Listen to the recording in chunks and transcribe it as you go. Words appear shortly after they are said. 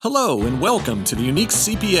Hello and welcome to the Unique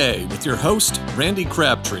CPA with your host, Randy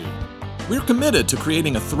Crabtree. We're committed to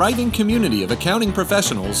creating a thriving community of accounting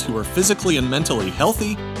professionals who are physically and mentally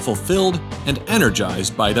healthy, fulfilled, and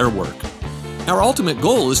energized by their work. Our ultimate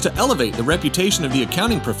goal is to elevate the reputation of the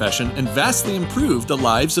accounting profession and vastly improve the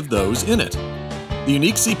lives of those in it. The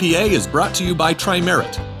Unique CPA is brought to you by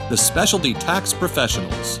Tri-Merit, the specialty tax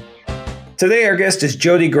professionals. Today, our guest is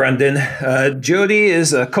Jody Grunden. Jody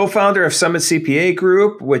is a co-founder of Summit CPA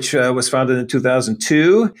Group, which was founded in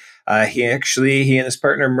 2002. He and his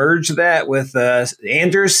partner merged that with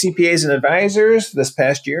Anders CPAs and Advisors this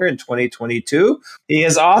past year in 2022. He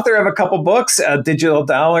is author of a couple books, Digital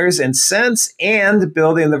Dollars and Cents and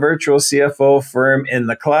Building the Virtual CFO Firm in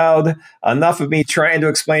the Cloud. Enough of me trying to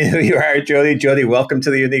explain who you are, Jody. Jody, welcome to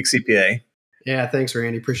the Unique CPA. Yeah, thanks,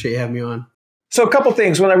 Randy. Appreciate you having me on. So a couple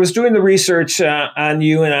things. When I was doing the research on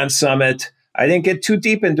you and on Summit, I didn't get too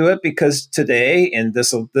deep into it because today, and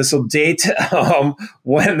this will date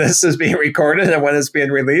when this is being recorded and when it's being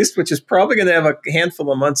released, which is probably going to have a handful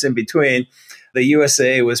of months in between. The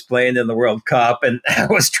USA was playing in the World Cup, and I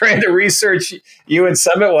was trying to research you and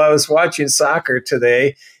Summit while I was watching soccer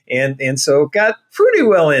today. And so got pretty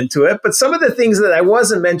well into it. But some of the things that I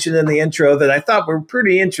wasn't mentioned in the intro that I thought were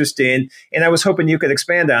pretty interesting, and I was hoping you could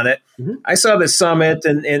expand on it. Mm-hmm. I saw the Summit,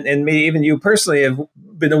 and maybe even you personally have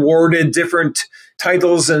been awarded different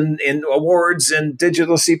titles and awards and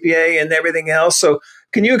digital CPA and everything else. So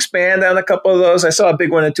can you expand on a couple of those? I saw a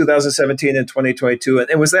big one in 2017 and 2022.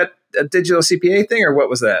 And was that a digital CPA thing, or what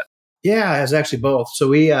was that? Yeah, it was actually both. So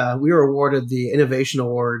we were awarded the Innovation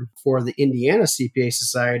Award for the Indiana CPA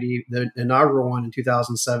Society, the inaugural one in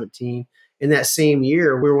 2017. In that same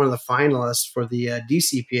year, we were one of the finalists for the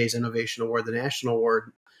DCPA's Innovation Award, the national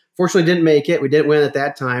award. Fortunately, didn't make it. We didn't win at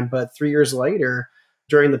that time, but 3 years later,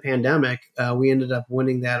 during the pandemic, we ended up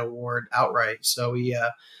winning that award outright. So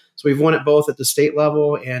we've won it both at the state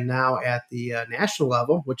level and now at the national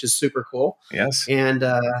level, which is super cool. Yes. And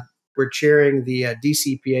we're chairing the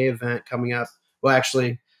DCPA event coming up. Well,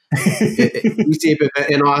 actually, DCPA event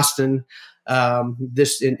in Austin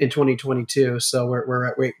this in 2022. So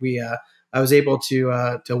I was able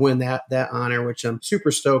to win that honor, which I'm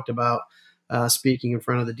super stoked about, speaking in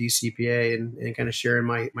front of the DCPA and kind of sharing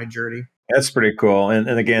my journey. That's pretty cool. And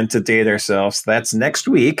again, to date ourselves, that's next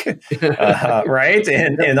week, right?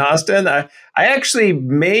 In Austin. I actually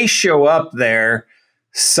may show up there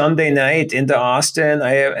Sunday night into Austin.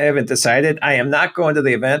 I haven't decided. I am not going to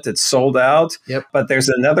the event. It's sold out. Yep. But there's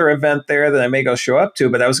another event there that I may go show up to.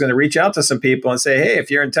 But I was going to reach out to some people and say, hey,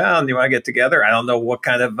 if you're in town, you want to get together? I don't know what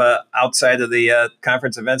kind of outside of the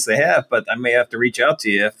conference events they have, but I may have to reach out to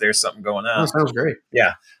you if there's something going on. Oh, sounds great.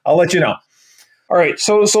 Yeah, I'll let you know. All right,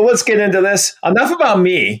 so let's get into this. Enough about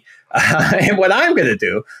me and what I'm going to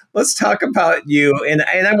do. Let's talk about you, and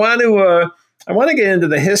I want to get into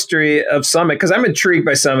the history of Summit because I'm intrigued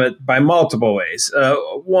by Summit by multiple ways.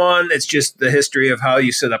 One, it's just the history of how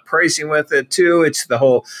you set up pricing with it. Two, it's the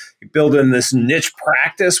whole building this niche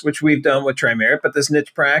practice, which we've done with Tri-Merit, but this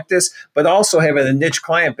niche practice, but also having a niche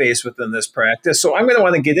client base within this practice. So I'm going to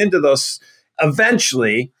want to get into those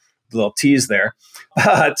eventually. A little tease there,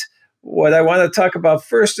 but what I want to talk about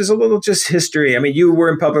first is a little just history. I mean, you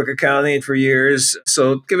were in public accounting for years,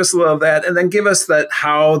 so give us a little of that, and then give us that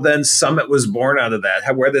how then Summit was born out of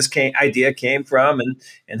that, where this idea came from,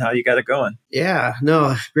 and how you got it going. Yeah,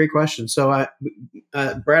 no, great question. So I,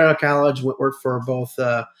 right out of college, worked for both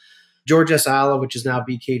George S. Olive, which is now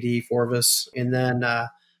BKD Forvis, and then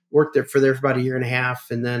worked there for about a year and a half,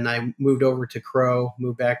 and then I moved over to Crow,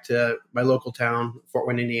 moved back to my local town, Fort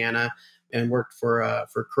Wayne, Indiana, and worked for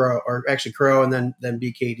Crow and then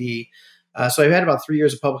BKD. So I've had about 3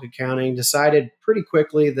 years of public accounting, decided pretty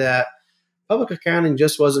quickly that public accounting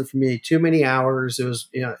just wasn't for me. Too many hours. It was,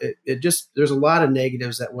 there's a lot of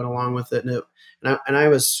negatives that went along with it. And I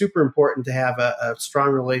was super important to have a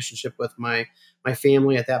strong relationship with my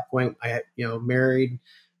family at that point. I married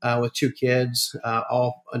with 2 kids,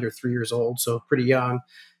 all under 3 years old. So pretty young.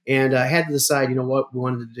 And I had to decide, what we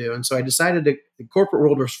wanted to do. And so I decided the corporate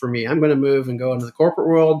world was for me. I'm going to move and go into the corporate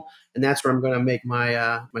world, and that's where I'm going to make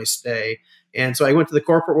my stay. And so I went to the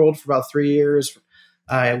corporate world for about 3 years.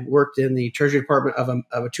 I worked in the treasury department of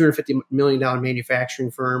a $250 million manufacturing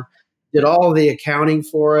firm, did all the accounting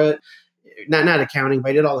for it. Not accounting, but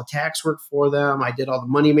I did all the tax work for them. I did all the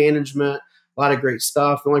money management. A lot of great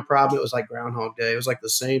stuff. The only problem, it was like Groundhog Day. It was like the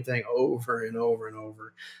same thing over and over and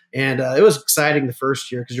over. And it was exciting the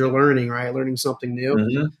first year because you're learning, right? Learning something new.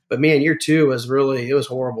 Mm-hmm. But man, year 2 was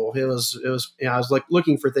horrible. It was, I was like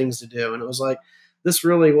looking for things to do. And it was like, this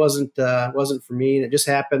really wasn't for me. And it just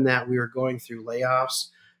happened that we were going through layoffs.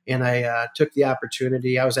 And I took the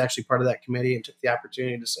opportunity. I was actually part of that committee and took the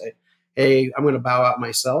opportunity to say, hey, I'm going to bow out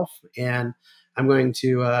myself, and I'm going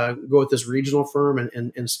to go with this regional firm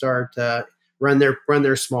and start run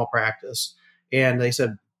their small practice. And they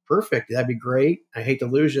said, perfect, that'd be great. I hate to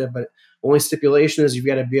lose you, but only stipulation is you've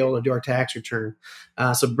got to be able to do our tax return.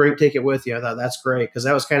 So take it with you. I thought that's great, because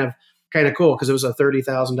that was kind of cool, because it was a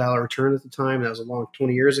 $30,000 return at the time. That was a long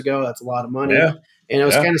 20 years ago. That's a lot of money. Yeah. And it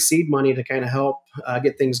was Yeah. kind of seed money to kind of help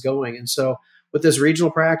get things going. And so with this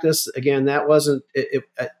regional practice, again, that wasn't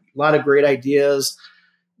a lot of great ideas,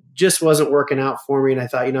 just wasn't working out for me. And I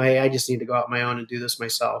thought, hey, I just need to go out on my own and do this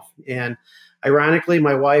myself. And ironically,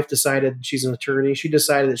 my wife decided, she's an attorney, she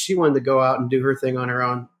decided that she wanted to go out and do her thing on her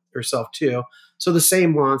own herself too. So the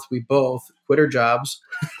same month, we both quit our jobs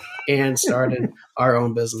and started our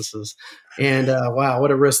own businesses. And wow,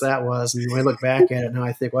 what a risk that was. And when I look back at it now,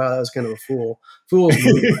 I think, wow, that was kind of a fool's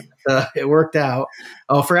move. But, it worked out.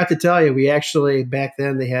 Oh, I forgot to tell you, we actually, back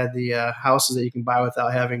then, they had the houses that you can buy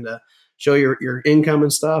without having to show your income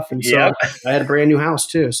and stuff. And so Yep. I had a brand new house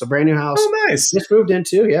too. So brand new house. Oh, nice. Just moved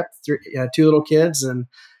into, two little kids and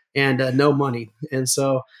no money. And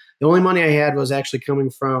so the only money I had was actually coming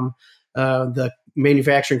from the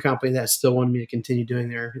manufacturing company that still wanted me to continue doing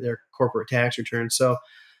their corporate tax return. So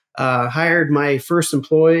hired my first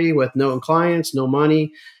employee with no clients, no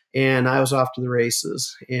money, and I was off to the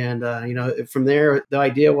races. And from there, the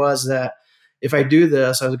idea was that if I do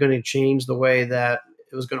this, I was going to change the way that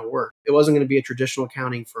it was going to work. It wasn't going to be a traditional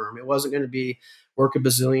accounting firm. It wasn't going to be work a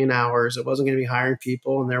bazillion hours. It wasn't going to be hiring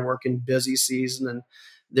people and they're working busy season and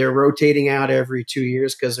they're rotating out every 2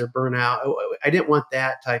 years because they're burnt out. I didn't want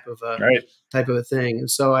that type of a thing.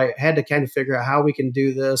 And so I had to kind of figure out how we can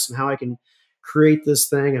do this and how I can create this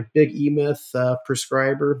thing. A big E-Myth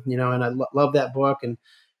prescriber, and I love that book. And,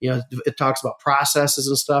 it talks about processes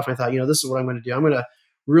and stuff. I thought, this is what I'm going to do. I'm going to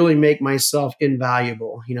really make myself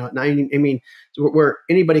invaluable, where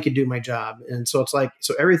anybody could do my job. And so it's like,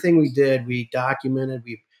 so everything we did, we documented,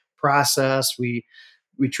 we processed, we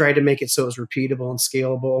tried to make it so it was repeatable and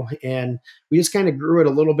scalable. And we just kind of grew it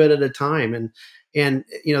a little bit at a time. And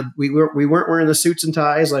we weren't wearing the suits and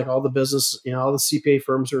ties like all the business, all the CPA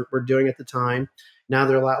firms were doing at the time. Now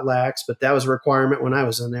they're a lot lax, but that was a requirement when I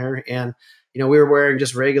was in there. And, we were wearing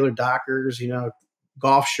just regular Dockers,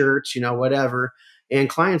 golf shirts, whatever. And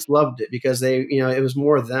clients loved it because it was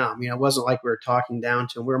more them. It wasn't like we were talking down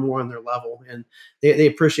to them. We were more on their level, and they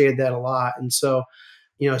appreciated that a lot. And so,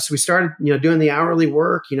 so we started, doing the hourly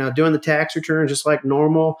work, doing the tax return just like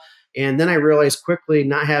normal. And then I realized quickly,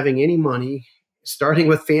 not having any money, starting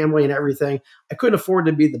with family and everything, I couldn't afford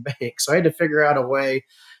to be the bank. So I had to figure out a way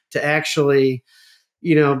to actually,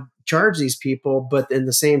 charge these people, but in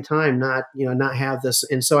the same time, not have this.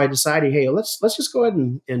 And so I decided, hey, let's just go ahead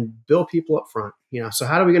and bill people up front. So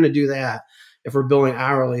how are we going to do that if we're billing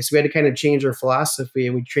hourly? So we had to kind of change our philosophy,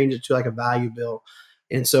 and we changed it to like a value bill.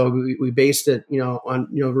 And so we based it, on,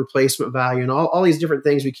 replacement value and all these different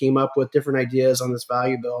things. We came up with different ideas on this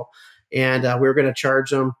value bill, and we were going to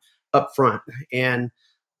charge them up front, and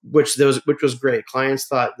which was great. Clients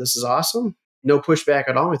thought, this is awesome. No pushback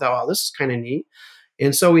at all. We thought, wow, this is kind of neat.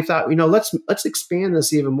 And so we thought, let's expand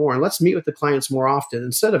this even more, and let's meet with the clients more often.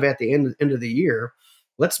 Instead of at the end of the year,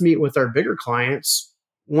 let's meet with our bigger clients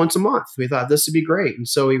once a month. We thought this would be great. And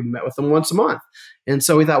so we met with them once a month. And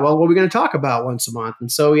so we thought, well, what are we going to talk about once a month?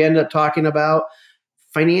 And so we ended up talking about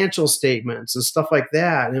financial statements and stuff like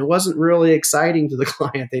that. And it wasn't really exciting to the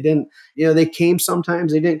client. They didn't, they came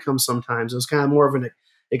sometimes, they didn't come sometimes. It was kind of more of an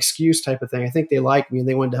excuse type of thing. I think they liked me and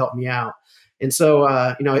they wanted to help me out. And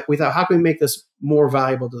so, we thought, how can we make this more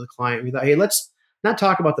valuable to the client? We thought, hey, let's not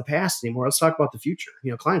talk about the past anymore. Let's talk about the future.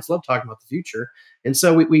 Clients love talking about the future. And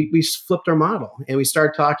so we flipped our model, and we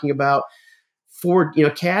started talking about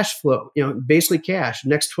cash flow, basically cash,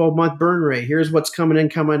 next 12-month burn rate. Here's what's coming in,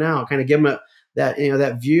 coming out, kind of give them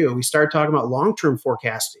that view. We started talking about long-term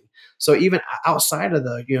forecasting. So even outside of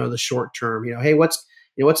the short term, hey, what's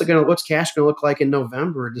cash going to look like in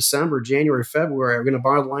November, December, January, February? We're going to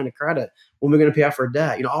borrow the line of credit. When we're going to pay off our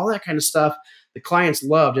debt, all that kind of stuff. The clients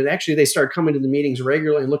loved it. Actually, they started coming to the meetings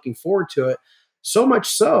regularly and looking forward to it. So much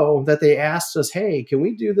so that they asked us, hey, can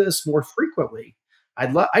we do this more frequently?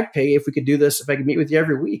 I'd pay if we could do this, if I could meet with you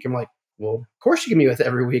every week. I'm like, well, of course you can meet with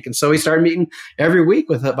every week. And so we started meeting every week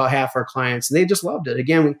with about half our clients, and they just loved it.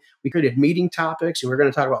 Again, we created meeting topics, and we're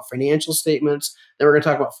going to talk about financial statements. Then we're going to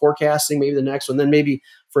talk about forecasting, maybe the next one. Then maybe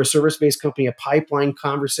for a service-based company, a pipeline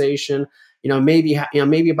conversation,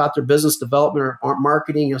 maybe about their business development or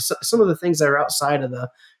marketing, some of the things that are outside of the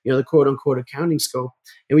quote unquote accounting scope.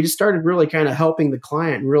 And we just started really kind of helping the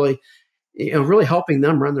client and really really helping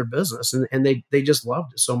them run their business. And they just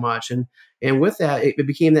loved it so much. And with that, it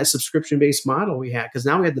became that subscription-based model we had, because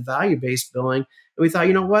now we had the value-based billing. And we thought,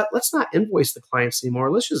 you know what, let's not invoice the clients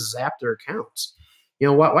anymore. Let's just zap their accounts.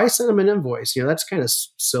 Why send them an invoice? That's kind of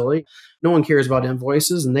silly. No one cares about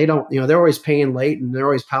invoices, and they don't, they're always paying late, and they're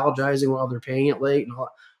always apologizing while they're paying it late, and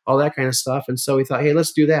all that kind of stuff. And so we thought, hey,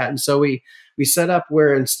 let's do that. And so we set up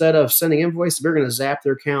where instead of sending invoices, we're going to zap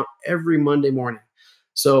their account every Monday morning.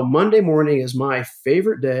 So Monday morning is my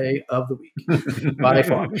favorite day of the week by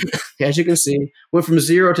far. As you can see, went from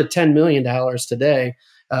 $0 to $10 million today.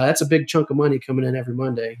 That's a big chunk of money coming in every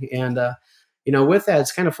Monday. And, with that,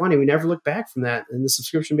 it's kind of funny. We never looked back from that. And the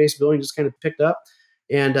subscription-based billing just kind of picked up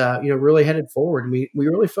and, really headed forward. And we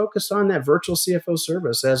really focused on that virtual CFO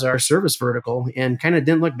service as our service vertical and kind of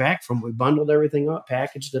didn't look back from it. We bundled everything up,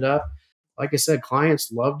 packaged it up. Like I said,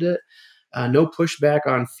 clients loved it. No pushback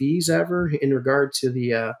on fees ever in regard to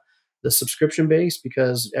the subscription base,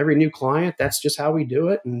 because every new client, that's just how we do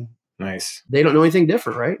it. And nice. They don't know anything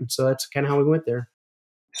different, right? And so that's kind of how we went there.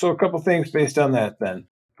 So a couple things based on that then.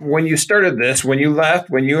 When you started this, when you left,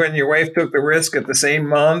 when you and your wife took the risk at the same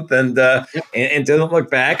month and didn't look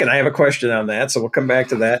back, and I have a question on that, so we'll come back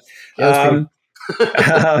to that.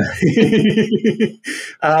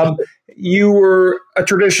 You were a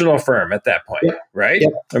traditional firm at that point, right?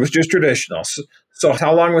 Yep. It was just traditional. So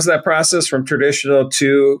how long was that process from traditional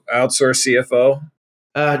to outsource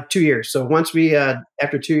CFO? 2 years. So once we,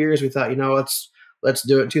 after 2 years, we thought, let's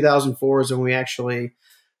do it. 2004 is when we actually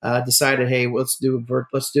decided, hey, let's do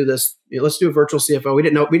this. Let's do a virtual CFO. We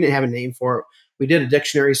didn't have a name for it. We did a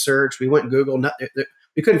dictionary search. We went and Googled.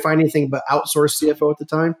 We couldn't find anything but outsourced CFO at the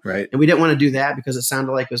time. Right. And we didn't want to do that because it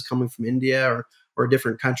sounded like it was coming from India or a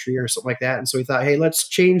different country or something like that. And so we thought, hey, let's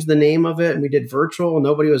change the name of it. And we did virtual.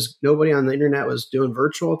 Nobody on the internet was doing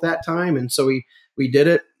virtual at that time. And so we did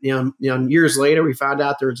it. Years later, we found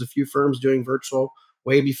out there was a few firms doing virtual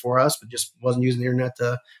way before us, but just wasn't using the internet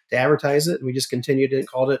to advertise it. And we just continued and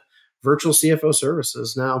called it Virtual CFO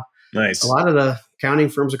Services. Now, nice. A lot of the accounting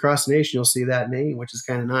firms across the nation, you'll see that name, which is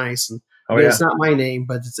kind of nice. And it's not my name,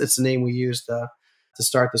 but it's the name we used to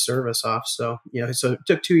start the service off. So, so it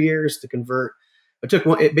took 2 years to convert.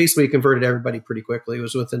 It basically converted everybody pretty quickly. It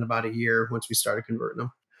was within about a year once we started converting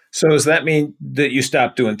them. So does that mean that you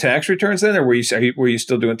stopped doing tax returns then, or were you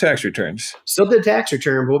still doing tax returns? Still did tax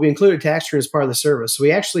return, but we included tax return as part of the service. So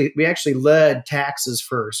we actually led taxes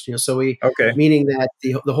first. Meaning that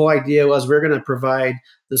the whole idea was we're going to provide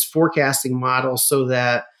this forecasting model so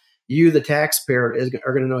that you, the taxpayer,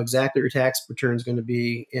 are going to know exactly what your tax return is going to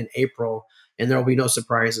be in April, and there will be no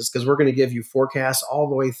surprises because we're going to give you forecasts all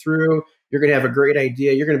the way through. You're going to have a great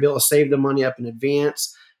idea. You're going to be able to save the money up in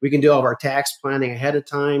advance. We can do all of our tax planning ahead of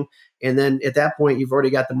time. And then at that point, you've already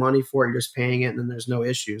got the money for it. You're just paying it, and then there's no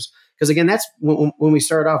issues. Because again, that's when we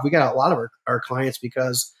started off, we got a lot of our clients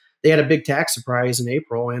because they had a big tax surprise in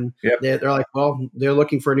April. And they're like, well, they're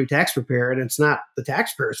looking for a new tax preparer, and it's not the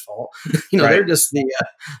taxpayer's fault. They're just the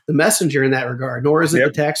messenger in that regard, nor is it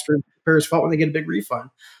the taxpayer's fault when they get a big refund.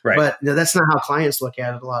 Right. But that's not how clients look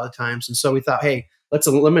at it a lot of times. And so we thought, hey, let's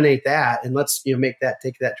eliminate that, and let's take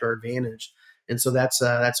that to our advantage. And so that's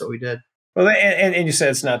what we did. Well, and you said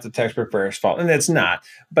it's not the tax preparer's fault, and it's not.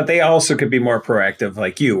 But they also could be more proactive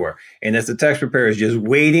like you were. And if the tax preparer is just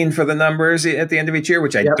waiting for the numbers at the end of each year,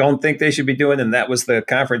 which I don't think they should be doing, and that was the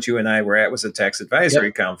conference you and I were at, was a tax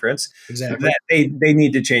advisory conference. Exactly. That they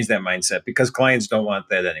need to change that mindset because clients don't want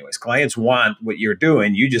that anyways. Clients want what you're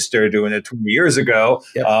doing. You just started doing it 20 years ago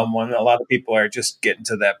when a lot of people are just getting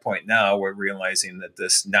to that point now. We're realizing that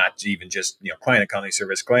this not even just client accounting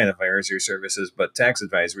service, client advisory services, but tax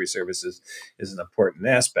advisory services is an important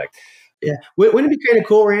aspect. Yeah. Wouldn't it be kind of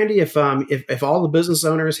cool, Randy, if all the business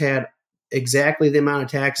owners had exactly the amount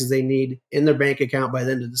of taxes they need in their bank account by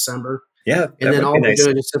the end of December? Yeah. And then all they're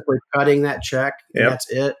doing is simply cutting that check, and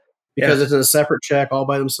that's it. Because it's in a separate check all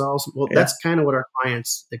by themselves. Well, that's kind of what our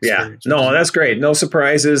clients experience. Yeah. No, that's great. No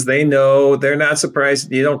surprises. They know they're not surprised.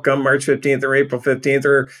 You don't come March 15th or April 15th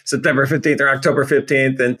or September 15th or October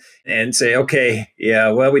 15th and say, okay,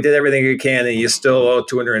 well, we did everything we can and you still owe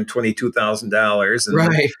 $222,000.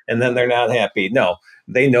 Right. And then they're not happy. No,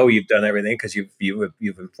 they know you've done everything because you've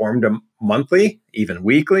informed them monthly, even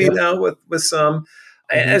weekly now with some.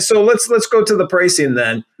 And so let's go to the pricing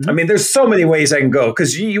then. Mm-hmm. I mean, there's so many ways I can go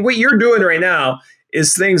because what you're doing right now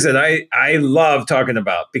is things that I love talking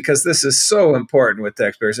about because this is so important with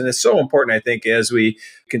taxpayers. And it's so important, I think, as we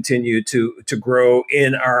continue to grow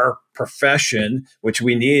in our profession, which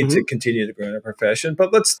we need to continue to grow in our profession.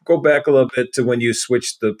 But let's go back a little bit to when you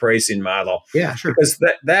switched the pricing model. Yeah, sure. Because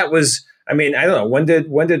that was, I mean, I don't know, when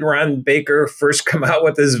did Ron Baker first come out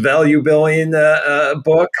with his value billing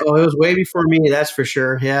book? Oh, it was way before me, that's for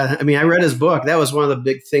sure. Yeah, I mean, I read his book. That was one of the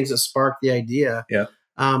big things that sparked the idea. Yeah.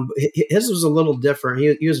 His was a little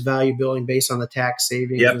different. He was value billing based on the tax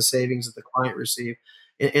savings Yep. and the savings that the client received.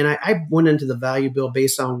 And I went into the value bill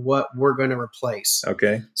based on what we're going to replace.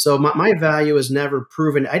 Okay. So my value is never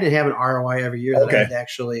proven. I didn't have an ROI every year that I had to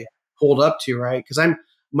actually hold up to, right? Because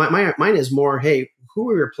mine is more, hey, who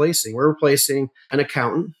are we replacing? We're replacing an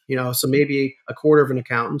accountant, so maybe a quarter of an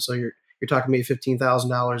accountant. So you're talking maybe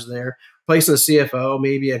 $15,000 there. Replacing a CFO,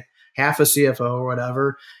 maybe a half a CFO or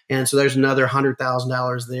whatever. And so there's another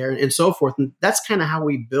 $100,000 there and so forth. And that's kind of how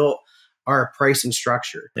we built our pricing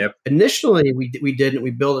structure. Yep. Initially, we didn't.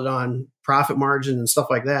 We built it on profit margin and stuff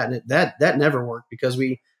like that. And that never worked because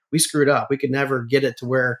we screwed up. We could never get it to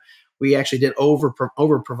where we actually did over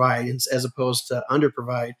provide as opposed to under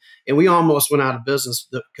provide. And we almost went out of business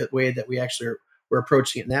the way that we actually were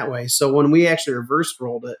approaching it in that way. So when we actually reverse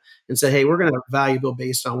rolled it and said, hey, we're going to value bill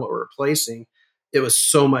based on what we're replacing, it was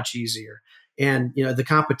so much easier. And the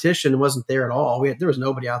competition wasn't there at all. There was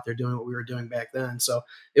nobody out there doing what we were doing back then. So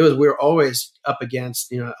we were always up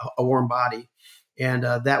against a warm body, and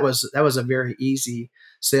that was a very easy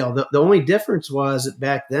sale. The only difference was that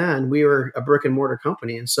back then we were a brick and mortar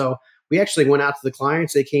company, and so we actually went out to the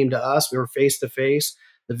clients. They came to us. We were face to face.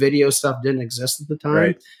 The video stuff didn't exist at the time,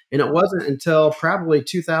 right. And it wasn't until probably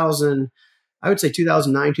 2000. I would say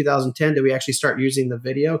 2009, 2010, did we actually start using the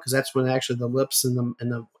video? Because that's when actually the lips and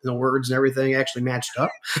the words and everything actually matched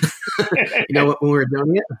up. When we were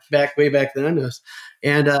doing it way back then,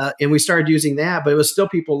 and we started using that, but it was still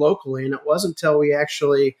people locally, and it wasn't until we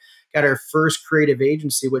actually got our first creative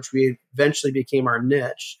agency, which we eventually became our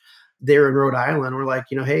niche. There in Rhode Island, we're like,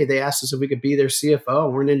 hey, they asked us if we could be their CFO,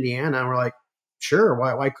 and we're in Indiana, and we're like, sure,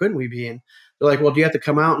 why couldn't we be? And they're like, well, do you have to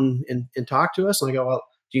come out and talk to us? And I go, well,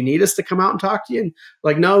 do you need us to come out and talk to you? And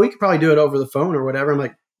like, no, we could probably do it over the phone or whatever. I'm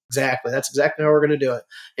like, exactly. That's exactly how we're going to do it.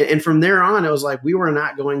 And from there on, it was like, we were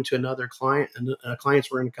not going to another client and clients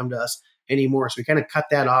were going to come to us anymore. So we kind of cut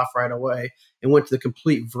that off right away and went to the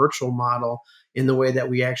complete virtual model in the way that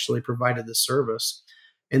we actually provided the service.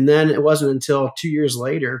 And then it wasn't until 2 years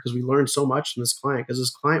later, because we learned so much from this client, because this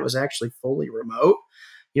client was actually fully remote.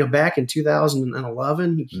 Back in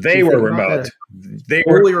 2011, they were remote. They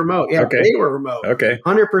were fully remote. Yeah, okay. They were remote. Okay,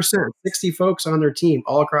 100%. 60 folks on their team,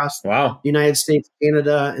 all across the United States,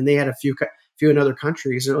 Canada, and they had a few in other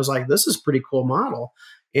countries. And it was like, this is a pretty cool model.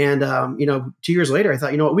 And 2 years later, I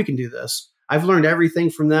thought, what, we can do this. I've learned everything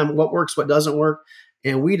from them, what works, what doesn't work,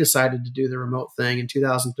 and we decided to do the remote thing in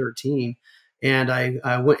 2013. And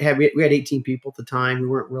we had 18 people at the time. We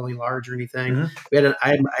weren't really large or anything. Mm-hmm.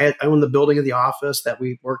 I owned the building of the office that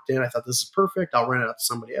we worked in. I thought, this is perfect. I'll rent it out to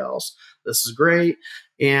somebody else. This is great.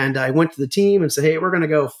 And I went to the team and said, hey, we're going to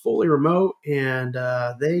go fully remote. And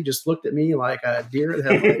they just looked at me like a deer in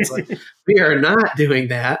the headlights. Like, we are not doing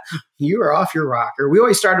that. You are off your rocker. We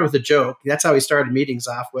always started with a joke. That's how we started meetings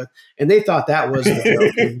off with. And they thought that was the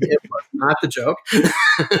joke. And it was not the joke.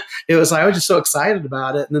 It was, I was just so excited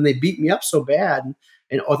about it. And then they beat me up so bad.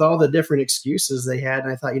 And with all the different excuses they had.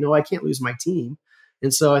 And I thought, I can't lose my team.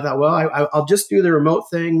 And so I thought, well, I'll just do the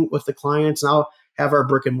remote thing with the clients, and I'll have our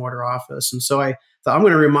brick and mortar office. And so I thought, I'm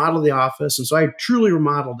going to remodel the office. And so I truly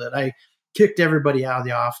remodeled it. I kicked everybody out of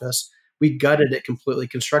the office. We gutted it completely.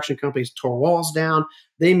 Construction companies tore walls down.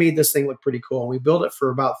 They made this thing look pretty cool. And we built it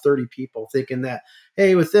for about 30 people, thinking that,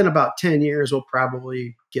 hey, within about 10 years, we'll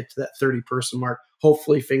probably get to that 30-person mark.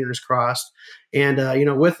 Hopefully, fingers crossed. And,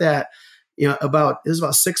 with that, it was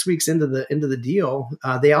about 6 weeks into the deal.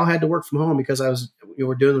 They all had to work from home because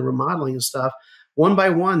we're doing the remodeling and stuff. One by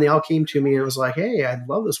one, they all came to me and it was like, hey, I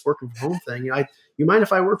love this working from home thing. You mind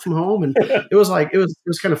if I work from home? And it was like, it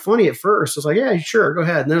was kind of funny at first. It was like, yeah, sure, go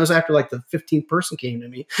ahead. And then it was after like the 15th person came to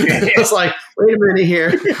me. It was like, wait a minute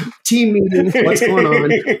here, team meeting, what's going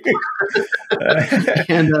on?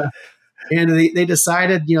 And they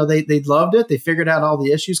decided, they loved it. They figured out all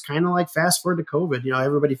the issues, kind of like fast forward to COVID.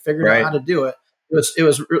 Everybody figured out how to do it.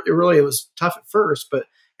 It was tough at first, but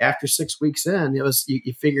after 6 weeks in, it was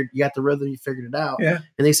you figured, you got the rhythm, you figured it out. Yeah.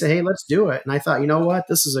 And they said, hey, let's do it. And I thought, you know what,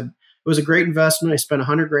 it was a great investment. I spent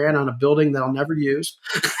 $100,000 on a building that I'll never use,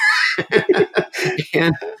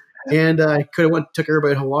 and I could have took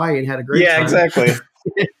everybody to Hawaii and had a great time. Yeah, exactly.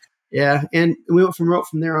 Yeah, and we went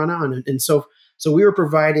from there on. And so we were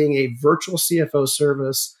providing a virtual CFO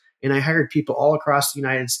service, and I hired people all across the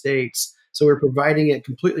United States. So we were providing it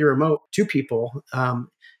completely remote to people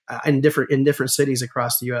in different cities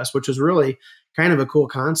across the U.S., which was really kind of a cool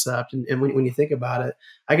concept. And when you think about it,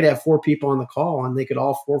 I could have 4 people on the call and they could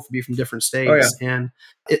all 4 be from different states. And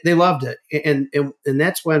they loved it. And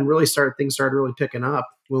that's when really things started really picking up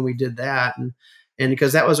when we did that. And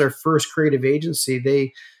because that was our first creative agency,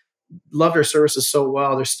 they loved our services so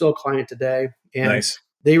well. They're still a client today. And Nice.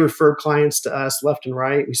 They referred clients to us left and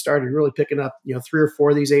right. We started really picking up, 3 or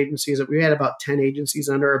 4 of these agencies. We had about 10 agencies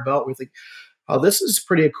under our belt. We think, oh, this is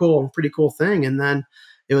pretty cool thing. And then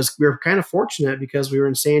we were kind of fortunate because we were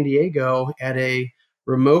in San Diego at a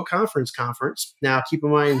remote conference. Now, keep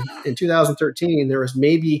in mind, in 2013, there was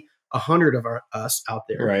maybe 100 of us out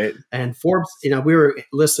there. Right. And Forbes, we were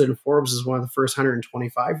listed in Forbes as one of the first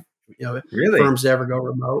 125 really? firms to ever go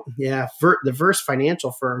remote. Yeah. The first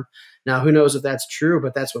financial firm. Now, who knows if that's true,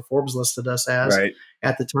 but that's what Forbes listed us as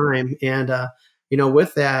at the time. And,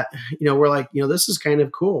 with that, we're like, this is kind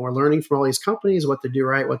of cool. We're learning from all these companies, what to do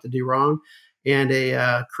right, what to do wrong. And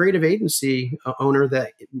a creative agency owner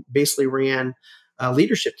that basically ran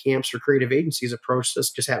leadership camps for creative agencies approached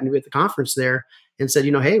us, just happened to be at the conference there, and said,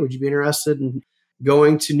 hey, would you be interested in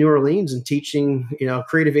going to New Orleans and teaching,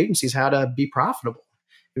 creative agencies how to be profitable?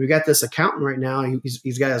 And we got this accountant right now.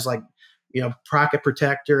 He's got his pocket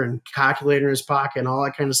protector and calculator in his pocket and all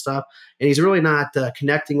that kind of stuff. And he's really not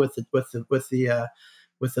connecting with the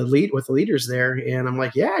leaders there. And I'm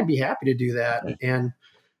like, yeah, I'd be happy to do that. And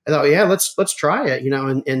I thought, yeah, let's try it,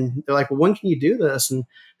 and they're like, well, when can you do this? And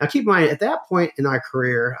now keep in mind, at that point in our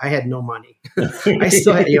career, I had no money. I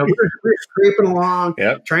still had, we were scraping along,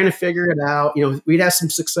 trying to figure it out. We'd have some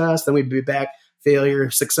success, then we'd be back, failure,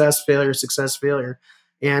 success, failure, success, failure.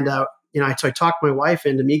 And, so I talked my wife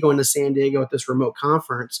into me going to San Diego at this remote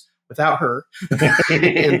conference without her.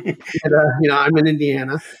 and I'm in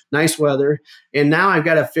Indiana, nice weather. And now I've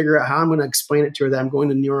got to figure out how I'm going to explain it to her that I'm going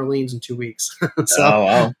to New Orleans in 2 weeks. So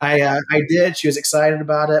wow. I did. She was excited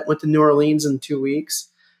about it. Went to New Orleans in 2 weeks.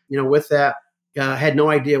 With that, I had no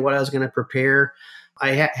idea what I was going to prepare.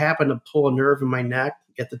 I happened to pull a nerve in my neck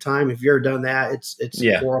at the time. If you've ever done that, it's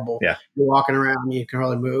horrible. Yeah. You're walking around, you can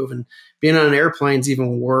hardly move. And being on an airplane is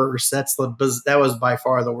even worse. That was by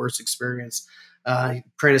far the worst experience. Trying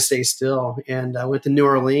to stay still. And I went to New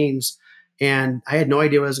Orleans and I had no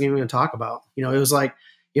idea what I was going to talk about. It was like,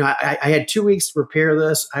 I had 2 weeks to prepare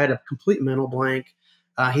this. I had a complete mental blank.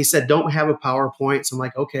 He said, don't have a PowerPoint. So I'm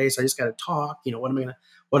like, okay, so I just got to talk. What am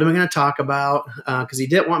I going to talk about? Because he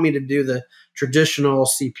didn't want me to do the traditional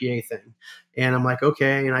CPA thing. And I'm like,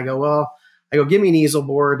 okay. And I go, give me an easel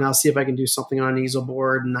board and I'll see if I can do something on an easel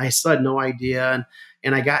board. And I still had no idea.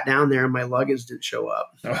 And I got down there and my luggage didn't show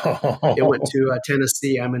up. It went to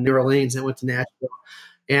Tennessee. I'm in New Orleans. It went to Nashville.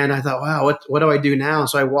 And I thought, wow, what do I do now?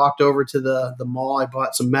 So I walked over to the mall. I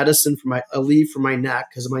bought some medicine for Aleve for my neck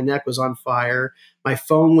because my neck was on fire. My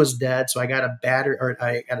phone was dead. So I got a battery, or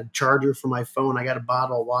I got a charger for my phone. I got a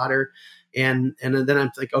bottle of water. And then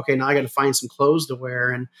I'm like, okay, now I got to find some clothes to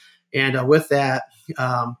wear. And with that,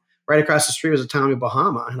 right across the street was a Tommy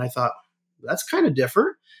Bahama. And I thought, that's kind of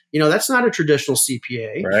different. That's not a traditional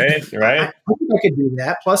CPA. Right. I think I could do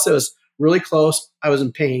that. Plus, it was really close. I was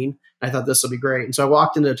in pain. I thought this will be great. And so I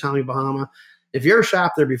walked into Tommy Bahama. If you ever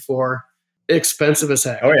shopped there before, expensive as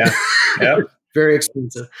heck. Oh, yeah. Yep. Very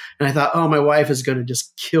expensive. And I thought, oh, my wife is going to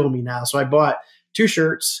just kill me now. So I bought 2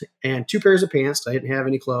 shirts and 2 pairs of pants. I didn't have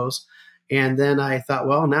any clothes. And then I thought,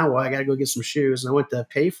 well, now what? I got to go get some shoes. And I went to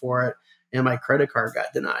pay for it, and my credit card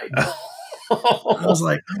got denied. I was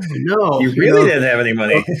like, oh, no. You really didn't have any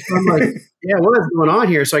money. I'm like, yeah, what is going on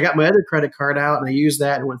here? So I got my other credit card out, and I used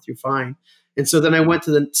that and went through fine. And so then I went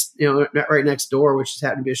to the, right next door, which just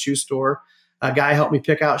happened to be a shoe store. A guy helped me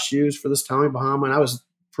pick out shoes for this Tommy Bahama, and I was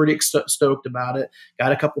pretty stoked about it.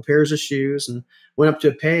 Got a couple pairs of shoes and went up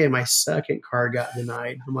to pay, and my second card got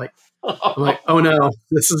denied. I'm like, oh no,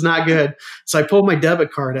 this is not good. So I pulled my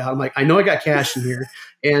debit card out. I'm like, I know I got cash in here.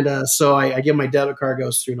 And so I give my debit card,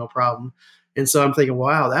 goes through, no problem. And so I'm thinking,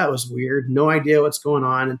 wow, that was weird. No idea what's going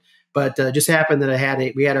on. But just happened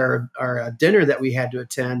that we had our dinner that we had to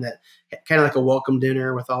attend, that kind of like a welcome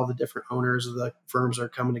dinner with all the different owners of the firms that are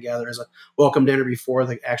coming together as a welcome dinner before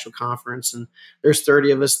the actual conference. And there's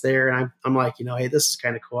 30 of us there. And I'm like, hey, this is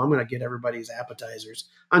kind of cool. I'm going to get everybody's appetizers.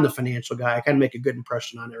 I'm the financial guy. I kind of make a good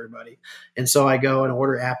impression on everybody. And so I go and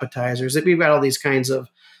order appetizers. We've got all these kinds of,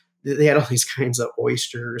 they had all these kinds of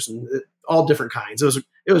oysters and all different kinds. It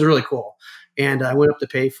was really cool. And I went up to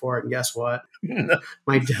pay for it, and guess what?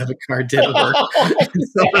 My debit card didn't work.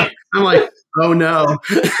 So I'm like, oh no.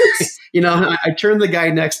 I turned to the guy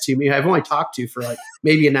next to me. I've only talked to for like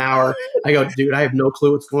maybe an hour. I go, dude, I have no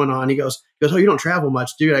clue what's going on. He goes, oh, you don't travel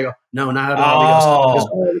much, dude. I go, no, not at all. He goes,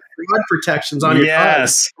 fraud protections on your card.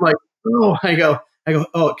 I'm like, oh, I go, I go,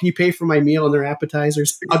 oh, can you pay for my meal and their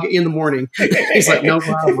appetizers? I'll get you in the morning. He's like, no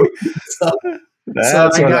problem. So That's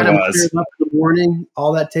I what got it him was. cleared up in the morning,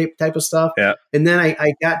 all that type of stuff. Yeah. And then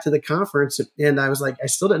I got to the conference and I was like, I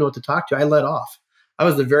still didn't know what to talk to. I let off. I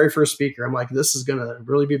was the very first speaker. I'm like, this is going to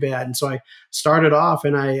really be bad. And so I started off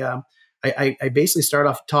and I basically started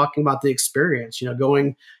off talking about the experience,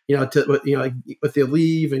 going, with the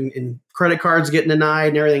leave and credit cards getting denied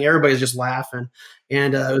and everything. Everybody's just laughing.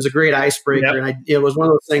 And it was a great icebreaker. Yep. And it was one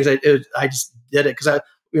of those things I just did it because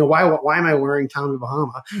why am I wearing Tommy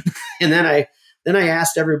Bahama? And then I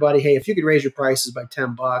asked everybody, hey, if you could raise your prices by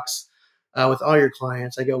 $10 with all your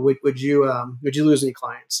clients, I go, would you lose any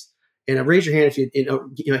clients? And raise your hand if you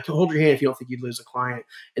hold your hand if you don't think you'd lose a client.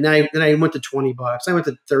 And then I went to $20. I went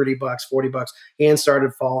to $30, $40. Hands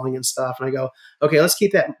started falling and stuff. And I go, okay, let's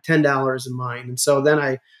keep that $10 in mind. And so then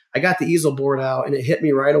I got the easel board out and it hit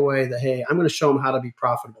me right away that, hey, I'm going to show them how to be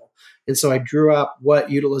profitable. And so I drew up what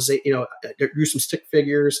utilization, I drew some stick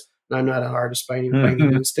figures. And I'm not an artist by any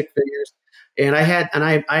means, stick figures. And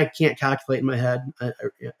I can't calculate in my head.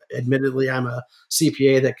 Admittedly, I'm a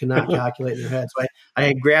CPA that cannot calculate in their head. So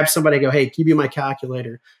I grabbed somebody, I go, hey, give me my calculator.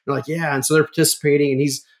 And they're like, yeah. And so they're participating and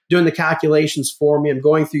he's doing the calculations for me. I'm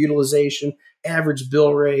going through utilization, average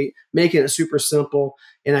bill rate, making it super simple.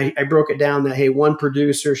 And I broke it down that, hey, one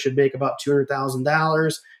producer should make about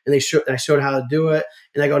 $200,000. And I showed how to do it.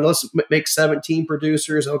 And I go, let's make 17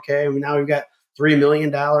 producers. Okay. And now we've got $3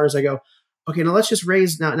 million. I go, okay, now let's just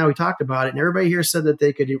raise. Now we talked about it, and everybody here said that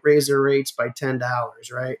they could raise their rates by $10,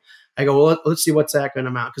 right? I go, well, let's see what's that going to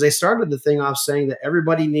amount. Because they started the thing off saying that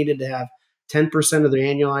everybody needed to have 10% of their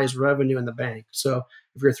annualized revenue in the bank. So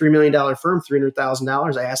if you're a $3 million firm,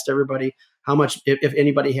 $300,000, I asked everybody how much, if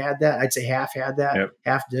anybody had that. I'd say half had that, Yep.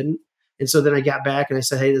 half didn't. And so then I got back and I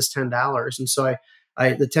said, hey, this is $10. And so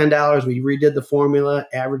the $10, we redid the formula,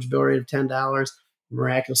 average bill rate of $10.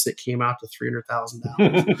 Miraculously, it came out to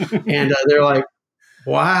 $300,000. And they're like,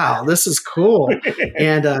 wow, this is cool.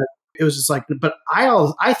 And it was just like, but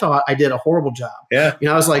I thought I did a horrible job. Yeah.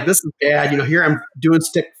 I was like, this is bad. Here I'm doing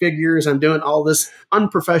stick figures. I'm doing all this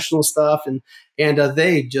unprofessional stuff. And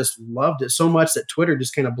they just loved it so much that Twitter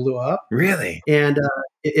just kind of blew up. Really? And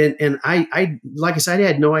I like I said, I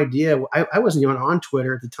had no idea. I wasn't even on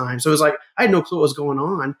Twitter at the time. So it was like, I had no clue what was going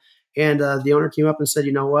on. And the owner came up and said,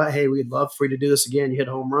 you know what? Hey, we'd love for you to do this again. You hit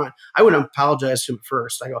a home run. I wouldn't apologize to him at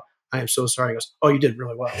first. I go, I am so sorry. He goes, oh, you did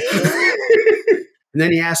really well. And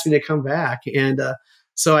then he asked me to come back. And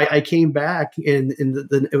so I came back and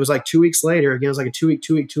it was like 2 weeks later. Again, it was like a two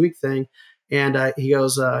week thing. And he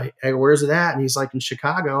goes, I go, where's it at? And he's like, in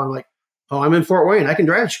Chicago. I'm like, oh, I'm in Fort Wayne. I can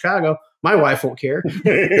drive to Chicago. My wife won't care.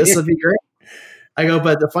 This would be great. I go,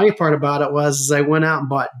 but the funny part about it was I went out and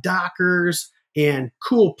bought Dockers and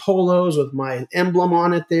cool polos with my emblem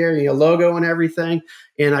on it there, logo and everything.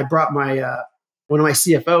 And I brought my one of my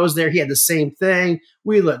CFOs there. He had the same thing.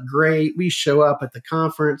 We look great. We show up at the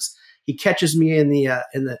conference. He catches me in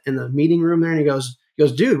the meeting room there, and he goes,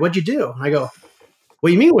 dude, what'd you do? And I go, what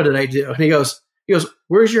do you mean? What did I do? And he goes,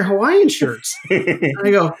 where's your Hawaiian shirts? And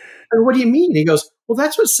I go, what do you mean? He goes, well,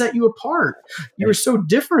 that's what set you apart. You were so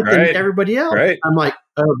different than everybody else. Right. I'm like,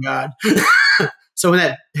 oh God. So in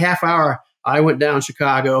that half hour, I went down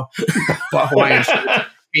Chicago, bought Hawaiian shirts,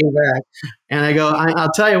 came back, and I go,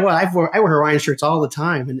 I'll tell you what, I wear Hawaiian shirts all the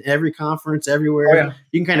time in every conference, everywhere. Oh, yeah.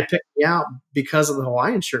 You can kind of pick me out because of the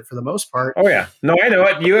Hawaiian shirt for the most part. Oh, yeah. No, I know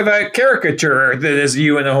it. You have a caricature that is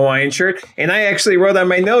you in a Hawaiian shirt. And I actually wrote on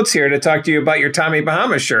my notes here to talk to you about your Tommy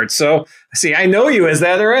Bahama shirt. So, see, I know you as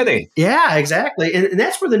that already. Yeah, exactly. And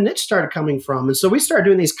that's where the niche started coming from. And so we started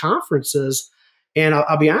doing these conferences. And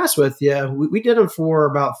I'll be honest with you, we did them for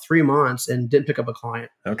about 3 months and didn't pick up a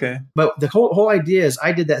client. Okay. But the whole idea is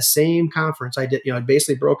I did that same conference. I did, I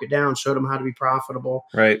basically broke it down, showed them how to be profitable.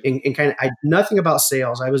 Right. And kind of, nothing about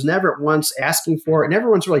sales. I was never once asking for it. And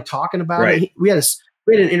everyone's really talking about it. We had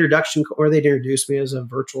an introduction where they'd introduce me as a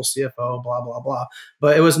virtual CFO, blah, blah, blah.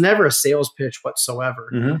 But it was never a sales pitch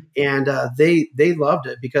whatsoever. Mm-hmm. And they loved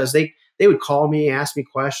it because they would call me, ask me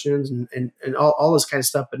questions and all this kind of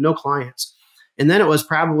stuff, but no clients. And then it was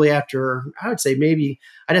probably after, I would say maybe,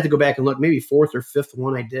 I'd have to go back and look, maybe fourth or fifth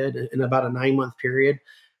one I did in about a 9-month period.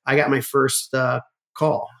 I got my first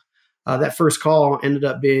call. That first call ended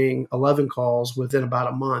up being 11 calls within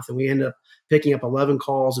about a month. And we ended up picking up 11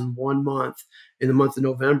 calls in 1 month, in the month of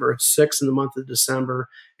November, 6 in the month of December.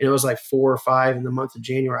 And it was like 4 or 5 in the month of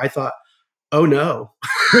January. I thought, oh no,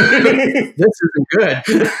 this isn't good.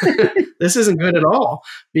 This isn't good at all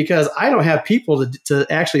because I don't have people to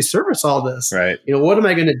actually service all this. Right. What am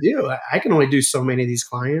I going to do? I can only do so many of these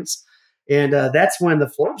clients. And that's when the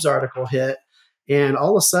Forbes article hit. And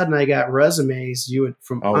all of a sudden I got resumes,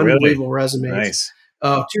 from Oh, really? unbelievable resumes, Nice.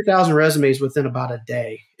 2,000 resumes within about a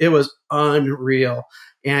day. It was unreal.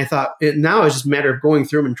 And I thought now it's just a matter of going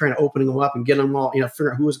through them and trying to open them up and get them all,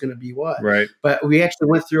 figure out who was going to be what. Right. But we actually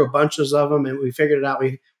went through a bunches of them and we figured it out.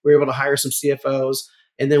 We were able to hire some CFOs,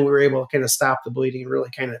 and then we were able to kind of stop the bleeding and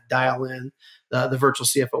really kind of dial in the virtual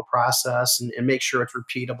CFO process and make sure it's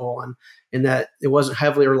repeatable and that it wasn't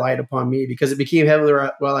heavily relied upon me, because it became heavily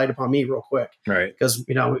relied upon me real quick. Right. Because,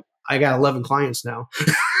 I got 11 clients now.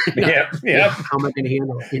 Yeah. How am I going to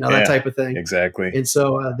handle it? That type of thing. Exactly. And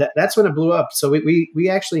so that's when it blew up. So we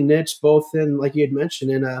actually niched both in, like you had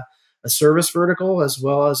mentioned, in a service vertical as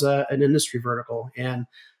well as an industry vertical. And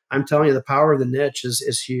I'm telling you, the power of the niche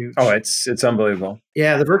is huge. Oh, it's unbelievable.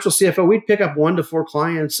 Yeah, the virtual CFO, we'd pick up 1 to 4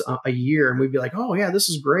 clients a year, and we'd be like, oh yeah, this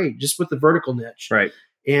is great, just with the vertical niche. Right.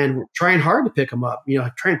 And we're trying hard to pick them up,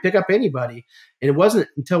 trying to pick up anybody. And it wasn't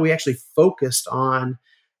until we actually focused on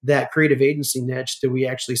that creative agency niche that we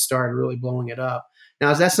actually started really blowing it up.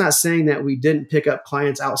 Now, that's not saying that we didn't pick up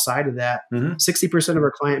clients outside of that. 60% of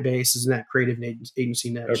our client base is in that creative agency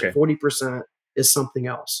niche. Okay. 40% is something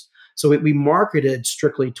else. So we marketed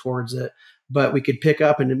strictly towards it, but we could pick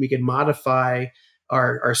up and then we could modify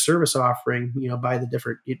our service offering, by the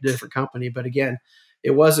different company. But again,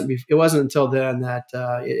 it wasn't until then that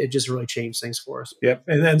it just really changed things for us. Yep.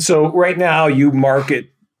 And then so right now you market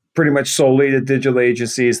pretty much solely to digital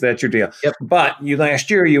agencies. That's your deal. Yep. But last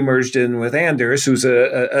year you merged in with Anders, who's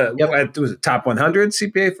a was a top 100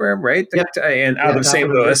 CPA firm, right? Yep. And out of St.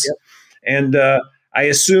 Louis. Yep. And I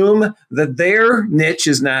assume that their niche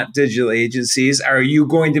is not digital agencies. Are you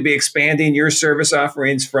going to be expanding your service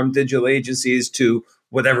offerings from digital agencies to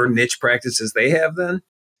whatever niche practices they have then?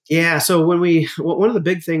 Yeah. So one of the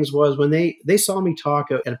big things was when they saw me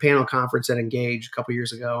talk at a panel conference at Engage a couple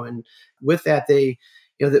years ago, and with that they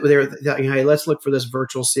hey, let's look for this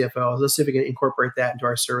virtual CFO. Let's see if we can incorporate that into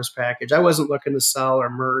our service package. I wasn't looking to sell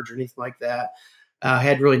or merge or anything like that. I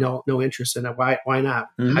had really no interest in it. Why not?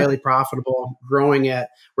 Mm-hmm. Highly profitable,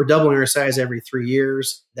 we're doubling our size every 3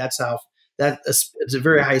 years. It's a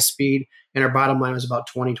very high speed, and our bottom line was about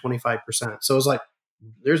 20-25%. So it was like,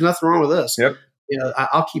 there's nothing wrong with this. Yep.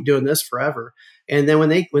 I'll keep doing this forever. And then when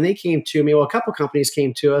they came to me, a couple companies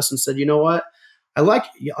came to us and said, you know what? I like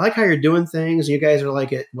how you're doing things. You guys are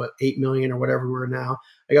like at 8 million or whatever we're now.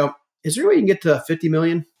 I go, is there a way you can get to 50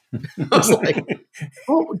 million? I was like,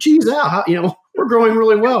 oh, geez, Al, we're growing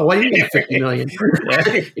really well. Why do you get 50 million?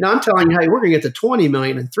 I'm telling you, hey, we're going to get to 20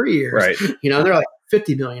 million in 3 years. Right. They're like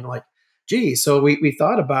 50 million. Like, geez. So we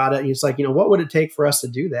thought about it, and it's like, what would it take for us to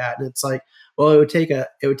do that? And it's like, well, it would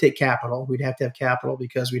take capital. We'd have to have capital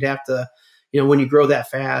because we'd have to, when you grow that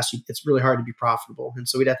fast, it's really hard to be profitable. And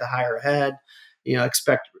so we'd have to hire ahead,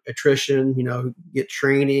 expect attrition, get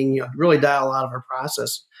training, really dial a lot of our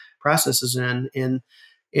processes in. And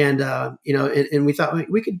we thought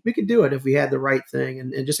we could do it if we had the right thing.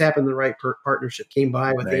 And it just happened the right partnership came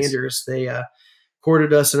by with Nice. Anders. They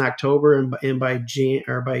courted us in October, and by June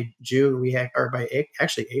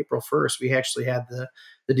actually April 1st, we actually had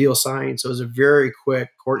the deal signed. So it was a very quick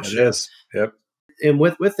courtship. It is. Yep. And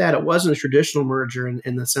with that, it wasn't a traditional merger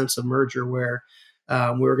in the sense of merger where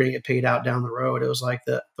we were going to get paid out down the road. It was like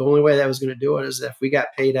the only way that was going to do it is if we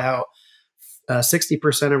got paid out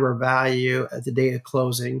 60% of our value at the date of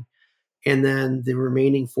closing, and then the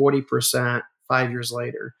remaining 40% 5 years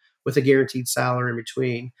later with a guaranteed salary in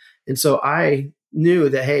between. And so I knew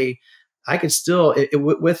that, hey, I could still,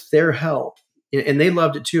 with their help, and they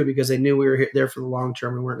loved it too because they knew we were there for the long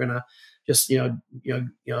term. We weren't going to just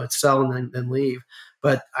sell and then leave.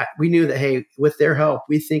 But we knew that, hey, with their help,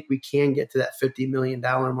 we think we can get to that $50 million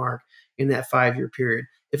mark in that 5-year period.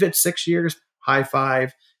 If it's 6 years, high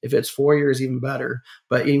five. If it's 4 years, even better.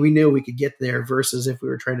 But we knew we could get there versus if we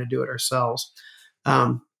were trying to do it ourselves.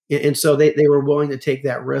 And so they were willing to take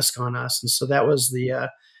that risk on us. And so that was the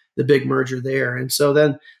big merger there. And so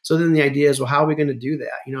then the idea is, well, how are we going to do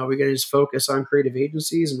that? Are we going to just focus on creative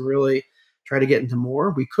agencies and really try to get into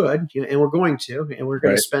more? We could, and we're going to, and we're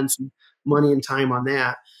going to spend some money and time on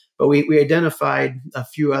that. But we identified a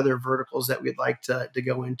few other verticals that we'd like to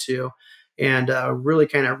go into and really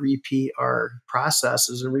kind of repeat our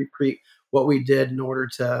processes and repeat what we did in order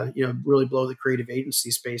to, really blow the creative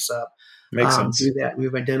agency space up. Makes sense. Do that.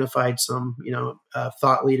 We've identified some,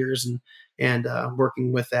 thought leaders and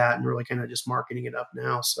working with that and really kind of just marketing it up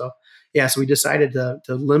now. So, so we decided to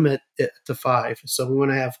limit it to 5. So we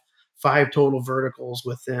want to have 5 total verticals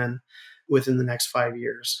within the next 5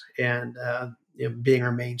 years and being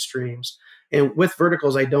our mainstreams. And with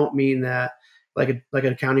verticals, I don't mean that like an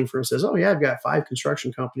accounting firm says, oh yeah, I've got 5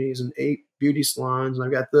 construction companies and 8 beauty salons and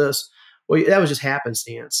I've got this. Well, that was just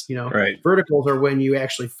happenstance. Right. Verticals are when you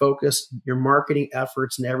actually focus your marketing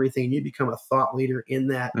efforts and everything. You become a thought leader in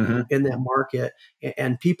that market,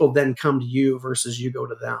 and people then come to you versus you go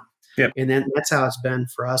to them. Yep. And then that's how it's been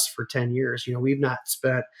for us for 10 years. We've not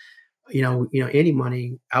spent any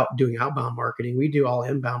money out doing outbound marketing. We do all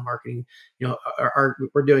inbound marketing.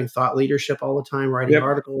 We're doing thought leadership all the time, writing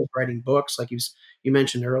articles, writing books, like you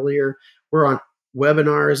mentioned earlier. We're on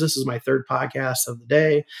webinars. This is my third podcast of the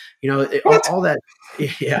day. All that.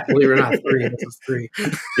 Yeah, believe it or not, this is 3.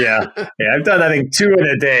 Yeah. I've done, I think, 2 in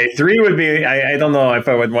a day. 3 would be, I don't know if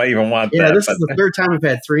I would even want that. Yeah, this is the third time I've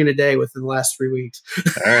had 3 in a day within the last 3 weeks.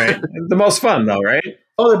 All right. The most fun though, right?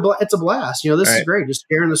 Oh, it's a blast. This is great. Just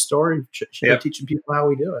sharing the story and teaching people how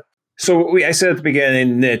we do it. So I said at the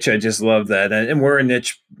beginning, niche, I just love that. And we're a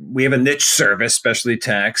niche. We have a niche service, specialty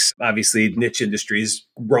tax. Obviously, niche industries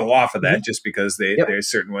roll off of that just because there's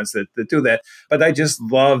certain ones that do that. But I just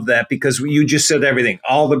love that because you just said everything,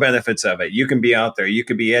 all the benefits of it. You can be out there. You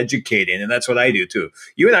can be educating. And that's what I do too.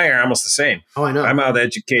 You and I are almost the same. Oh, I know. I'm out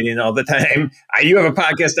educating all the time. You have a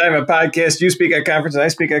podcast. I have a podcast. You speak at conferences. I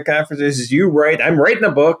speak at conferences. You write. I'm writing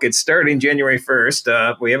a book. It's starting January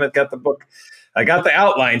 1st. We haven't got the book. I got the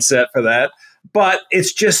outline set for that, but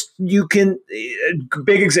it's just, you can,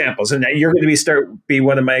 big examples, and you're going to be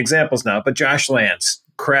one of my examples now, but Josh Lance,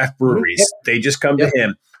 craft breweries, they just come to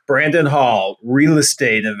him. Brandon Hall, real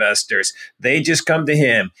estate investors, they just come to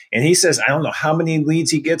him. And he says, I don't know how many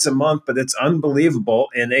leads he gets a month, but it's unbelievable.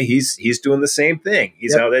 And he's doing the same thing.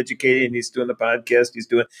 He's out educating, he's doing the podcast,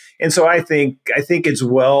 and so I think it's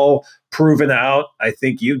well proven out. I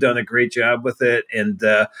think you've done a great job with it. And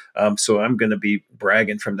so I'm going to be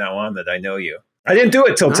bragging from now on that I know you. I didn't do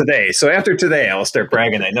it till today. So after today, I'll start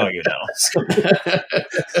bragging. I know you now.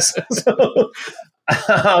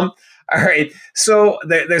 All right. So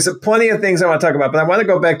there's plenty of things I want to talk about, but I want to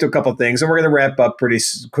go back to a couple of things, and we're going to wrap up pretty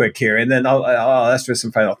quick here, and then I'll ask for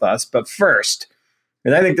some final thoughts. But first,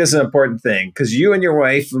 and I think this is an important thing, because you and your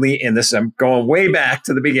wife, Lee, and this, I'm going way back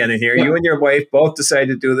to the beginning here. Yep. You and your wife both decided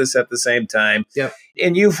to do this at the same time. Yep.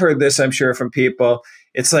 And you've heard this, I'm sure, from people.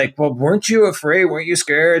 It's like, well, weren't you afraid? Weren't you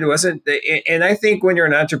scared? And I think when you're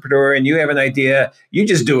an entrepreneur and you have an idea, you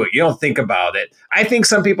just do it. You don't think about it. I think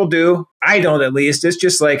some people do. I don't, at least. It's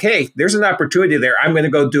just like, hey, there's an opportunity there. I'm going to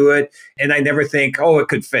go do it. And I never think, oh, it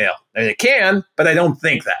could fail. And it can, but I don't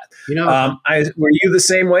think that. Were you the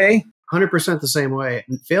same way? 100% the same way.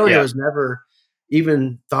 Failure was never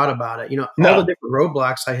even thought about it. All the different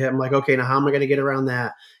roadblocks I hit, I'm like, okay, now how am I going to get around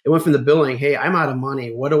that? It went from the billing, hey, I'm out of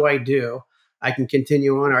money. What do I do? I can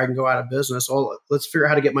continue on, or I can go out of business. Well, let's figure out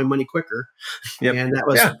how to get my money quicker. Yep. And that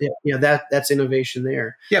was, that's innovation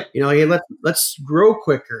there. Yep. Hey, let's grow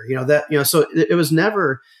quicker. So it was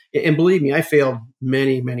never, and believe me, I failed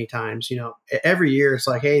many, many times. Every year it's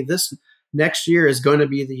like, hey, this next year is going to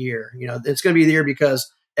be the year. It's going to be the year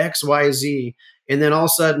because X, Y, Z. And then all of a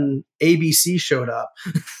sudden ABC showed up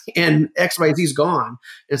and XYZ is gone. And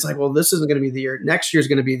it's like, well, this isn't going to be the year. Next year is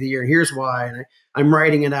going to be the year. Here's why. And I'm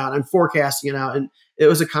writing it out. I'm forecasting it out. And it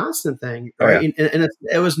was a constant thing. Right? Oh, yeah. And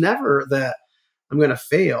it was never that I'm going to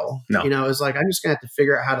fail. No. It was like, I'm just going to have to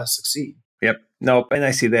figure out how to succeed. Yep. No. And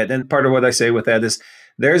I see that. And part of what I say with that is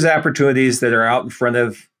there's opportunities that are out in front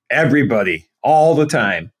of everybody all the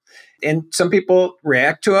time. And some people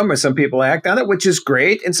react to them, or some people act on it, which is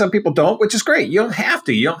great. And some people don't, which is great. You don't have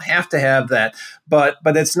to. You don't have to have that. But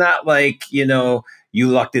it's not like, you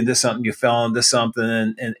lucked into something, you fell into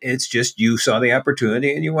something, and it's just you saw the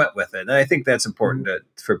opportunity and you went with it. And I think that's important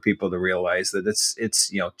for people to realize that it's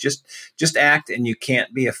just act, and you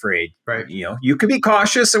can't be afraid. Right. You can be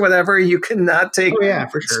cautious or whatever. You cannot take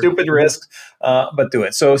for sure. stupid risks, but do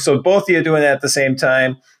it. So both of you doing it at the same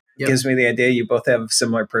time. Yep. Gives me the idea you both have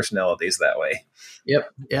similar personalities that way.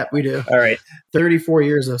 Yep, we do. All right. 34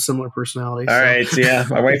 years of similar personalities. All right, yeah.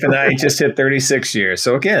 My wife and I just hit 36 years.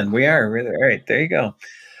 So again, we are really, all right, there you go.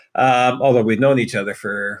 Although we've known each other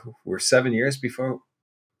we're 5 years before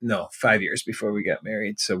we got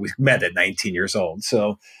married. So we met at 19 years old.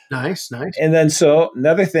 So nice. And then, so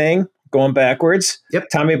another thing, going backwards. Yep.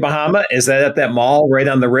 Tommy Bahama, is that at that mall right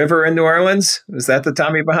on the river in New Orleans? Is that the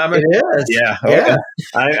Tommy Bahama? It is. Yeah. Okay.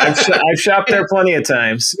 Yeah. I've shopped there plenty of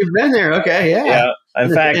times. You've been there. Okay. Yeah. Yeah.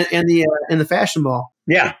 In fact, in the fashion mall.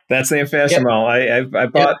 Yeah, that's the fashion mall. I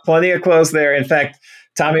bought plenty of clothes there. In fact,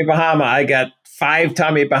 Tommy Bahama, I got 5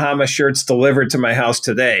 Tommy Bahama shirts delivered to my house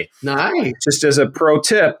today. Nice. Just as a pro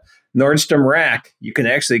tip, Nordstrom Rack, you can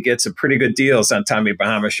actually get some pretty good deals on Tommy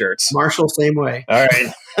Bahama shirts. Marshall, same way. All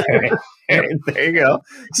right. There you go.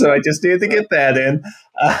 So I just needed to get that in.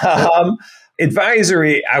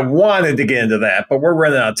 Advisory, I wanted to get into that, but we're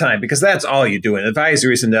running out of time because that's all you do. And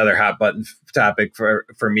advisory is another hot button topic for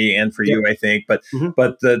me and for you, I think. But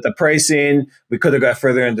the pricing, we could have got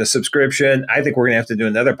further into subscription. I think we're going to have to do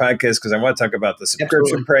another podcast because I want to talk about the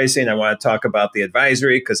subscription pricing. I want to talk about the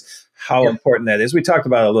advisory because how important that is. We talked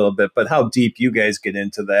about it a little bit, but how deep you guys get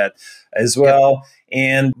into that as well.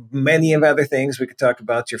 And many of other things. We could talk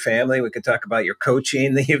about your family. We could talk about your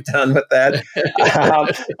coaching that you've done with that.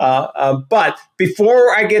 But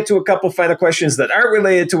before I get to a couple final questions that aren't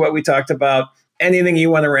related to what we talked about, anything you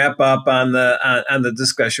want to wrap up on the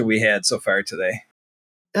discussion we had so far today?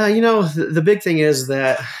 The big thing is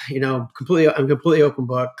that, I'm completely open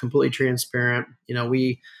book, completely transparent.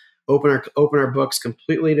 We open our books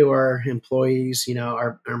completely to our employees.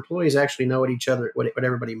 Our employees actually know what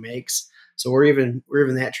everybody makes. So we're even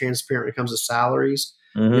that transparent when it comes to salaries.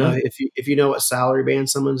 Mm-hmm. If you know what salary band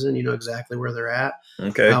someone's in, you know exactly where they're at.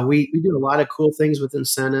 Okay. We do a lot of cool things with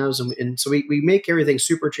incentives, and so we make everything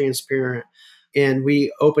super transparent, and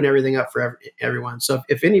we open everything up for everyone. So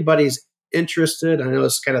if anybody's interested, I know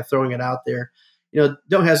it's kind of throwing it out there,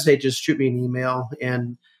 don't hesitate. Just shoot me an email,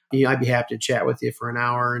 and I'd be happy to chat with you for an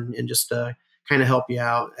hour and just kind of help you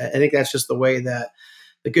out. I think that's just the way that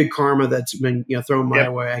the good karma that's been thrown my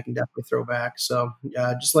way, I can definitely throw back. So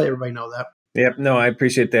just let everybody know that. Yep. No, I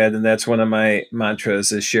appreciate that. And that's one of my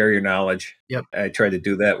mantras is share your knowledge. Yep. I try to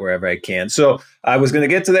do that wherever I can. So I was going to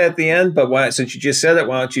get to that at the end, but since you just said it,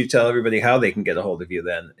 why don't you tell everybody how they can get a hold of you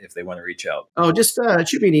then if they want to reach out? Oh, just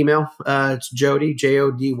shoot me an email. It's Jody,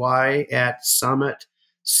 Jody, at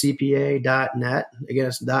summitcpa.net. Again,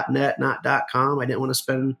 it's .net, not .com. I didn't want to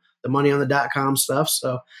spend the money on the .com stuff,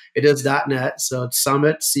 so it is .net. So it's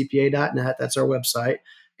summitcpa.net. That's our website.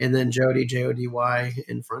 And then Jody, Jody,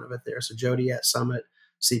 in front of it there. So Jody at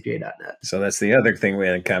summitcpa.net. So that's the other thing we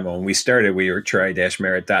had in common. When we started, we were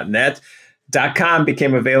try-merit.net. .com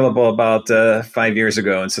became available about 5 years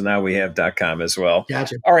ago, and so now we have .com as well.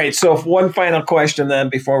 Gotcha. All right, so one final question then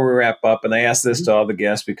before we wrap up, and I ask this to all the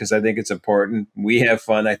guests because I think it's important. We have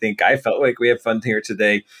fun. I think I felt like we have fun here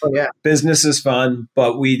today. Oh, yeah. Business is fun,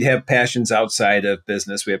 but we have passions outside of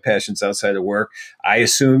business. We have passions outside of work. I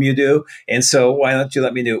assume you do, and so why don't you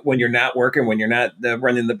let me know when you're not working, when you're not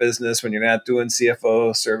running the business, when you're not doing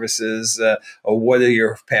CFO services, or what are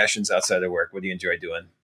your passions outside of work? What do you enjoy doing?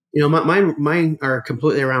 Mine are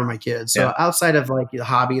completely around my kids. So outside of like the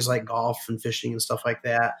hobbies like golf and fishing and stuff like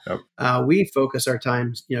that, we focus our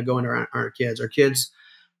time, going around our kids. Our kids,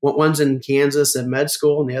 one's in Kansas at med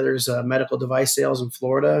school, and the other's medical device sales in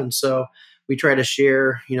Florida. And so we try to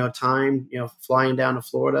share, time, flying down to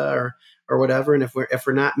Florida or whatever. And if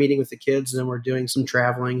we're not meeting with the kids, then we're doing some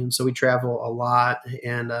traveling. And so we travel a lot.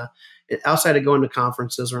 And outside of going to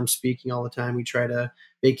conferences where I'm speaking all the time, we try to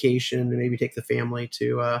vacation and maybe take the family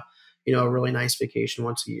to a really nice vacation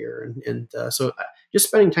once a year. And so just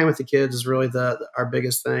spending time with the kids is really our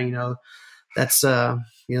biggest thing. That's kind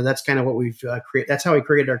of what we've created. That's how we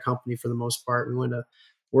created our company for the most part. We want to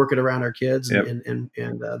work it around our kids, and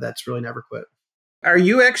that's really never quit. Are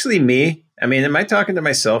you actually me? I mean, am I talking to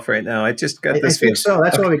myself right now? I just got this. I think so.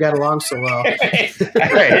 That's why we got along so well. All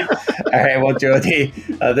right. Well, Jody,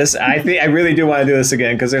 I really do want to do this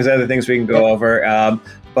again because there's other things we can go over.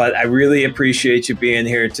 But I really appreciate you being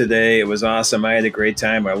here today. It was awesome. I had a great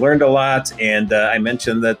time. I learned a lot. And I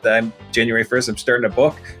mentioned that January 1st, I'm starting a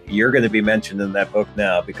book. You're going to be mentioned in that book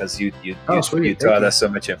now because you taught us so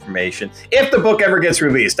much information. If the book ever gets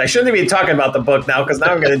released, I shouldn't be talking about the book now because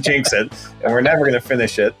now I'm going to jinx it and we're never going to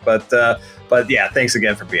finish it. But yeah, thanks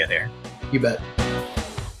again for being here. You bet.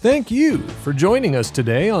 Thank you for joining us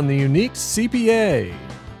today on The Unique CPA.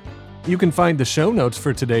 You can find the show notes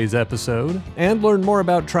for today's episode and learn more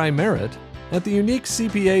about Tri-Merit at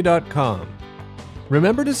theuniquecpa.com.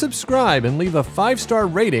 Remember to subscribe and leave a 5-star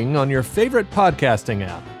rating on your favorite podcasting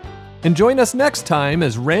app. And join us next time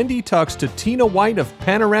as Randy talks to Tina White of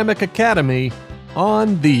Panoramic Academy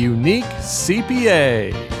on The Unique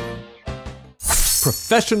CPA.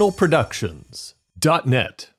 ProfessionalProductions.net